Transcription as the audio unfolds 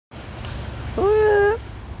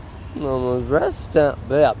Almost rest time.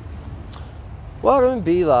 Yeah. Welcome to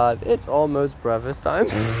Be Live. It's almost breakfast time.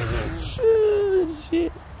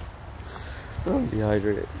 Shit. I'm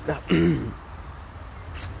dehydrated. Not too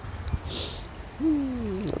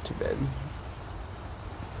bad.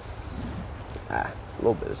 A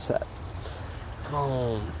little bit of set. Come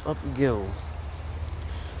on, up you go.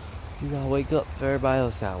 You gotta wake up. Everybody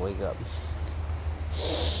else gotta wake up.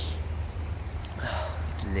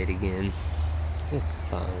 Lit again. It's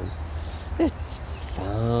fun. It's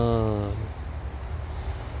fun.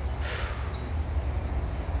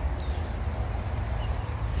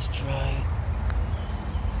 It's dry.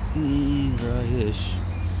 Dryish.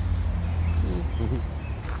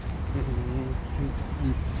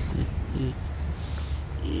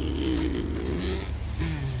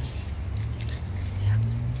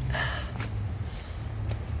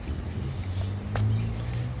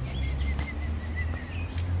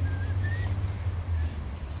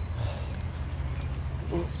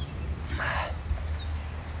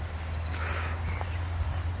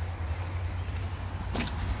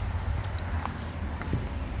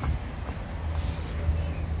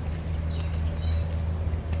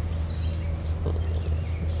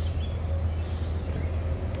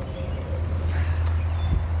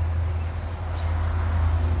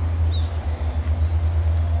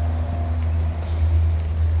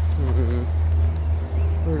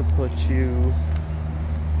 Where to put you?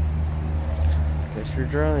 Guess you're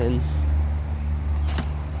drying.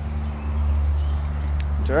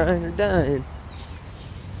 Drying or dying.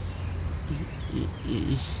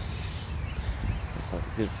 That's all the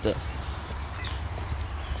good stuff.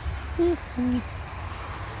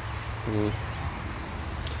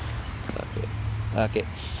 Fuck it.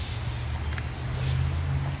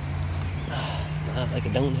 It's not like I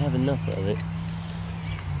don't have enough of it.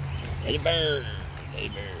 Let it burn. Let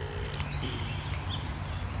it burn.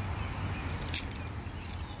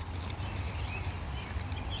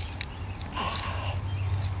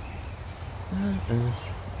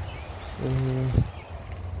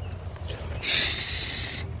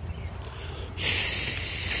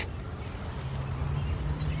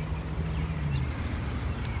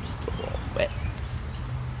 Still all wet.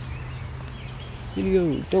 Here you go.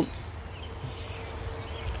 Jump.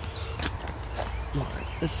 Alright,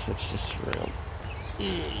 let's switch this around.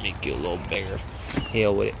 Make you a little bigger.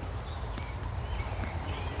 Hell with it.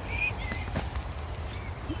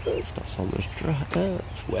 That stuff's almost dry.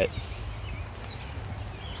 It's wet.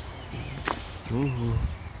 Ooh.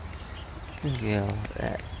 Look at all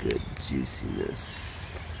that good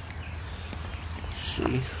juiciness. Let's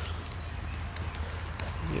see.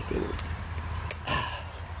 Look at it.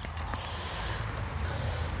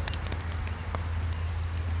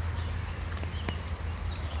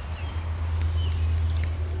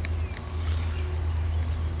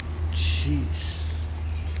 Jeez.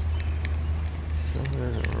 Somewhere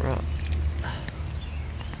in a rock.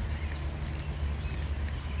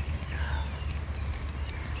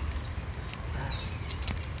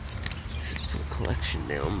 Should put a collection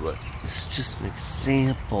down, but it's just an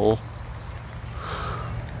example.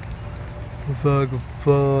 If I can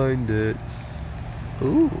find it.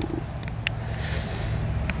 Ooh.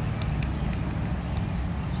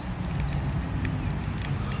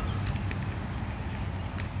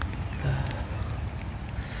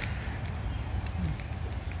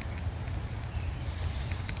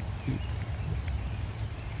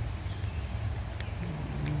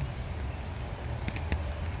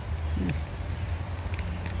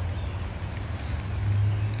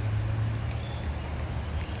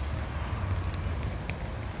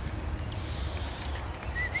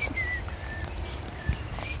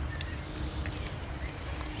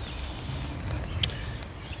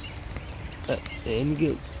 And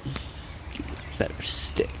go. Give it a better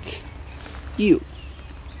stick. You.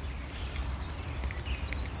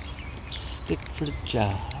 Stick for the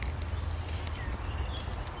job.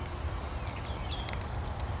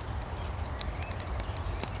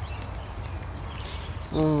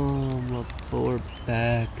 Oh, my poor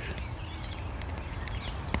back.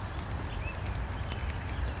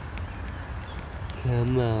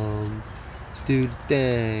 Come on. Do the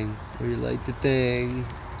thing. Or you like the thing.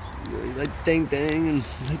 You like the thing, and you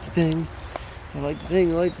like the thing. I like the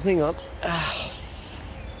thing, I like the thing up. Ah.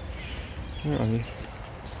 Where are we?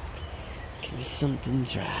 Give me something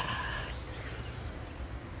dry.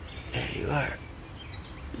 There you are.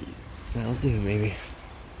 That'll do, maybe.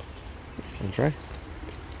 It's gonna dry.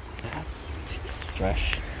 That's too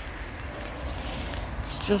fresh.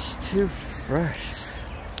 It's just too fresh.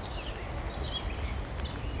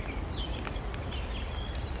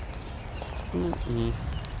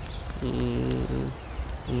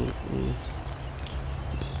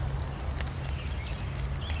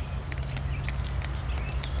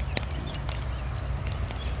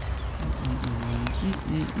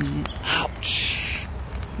 Ouch.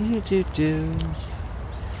 Do.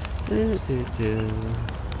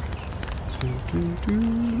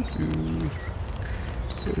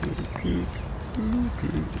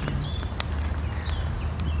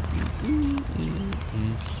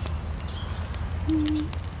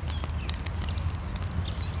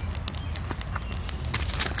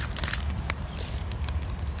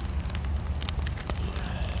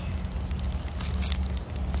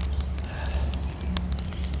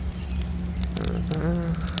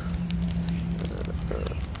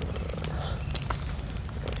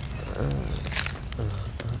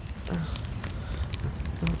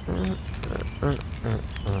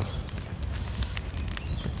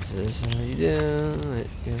 This is how you do it.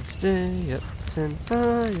 You stay up and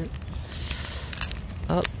fire.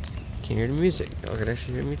 Oh, can't hear the music. Y'all can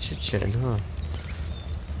actually hear me chit-chatting, huh?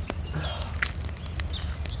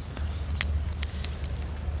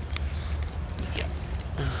 Yeah.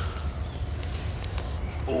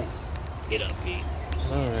 Oh, get up, me.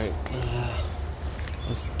 Alright.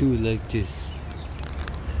 Let's do it like this.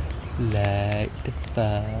 Light the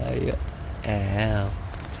fire. Ow.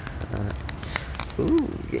 Ooh,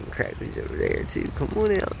 getting crackers over there too. Come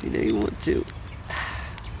on out, you know you want to.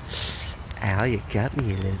 Ow, you got me,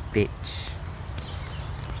 you little bitch.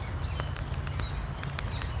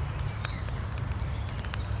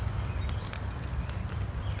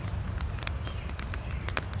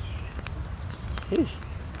 Hey.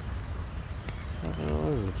 All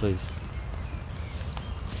over the place.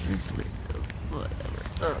 Whatever.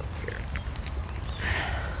 I don't care.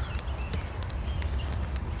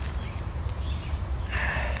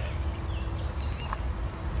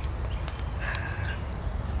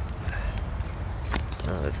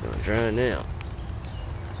 Oh, it's gonna dry now.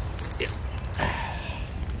 Yeah.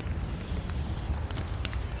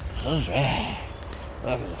 Alright.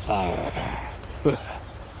 Welcome to the fire.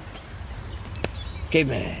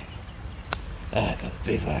 Caveman. Ah, got a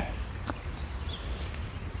big fire.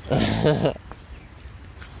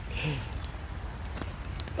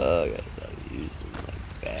 Oh, I gotta stop using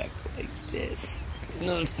my back like this. It's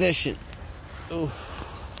not efficient. Oh.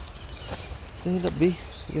 Stand up, B.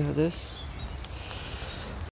 You got this.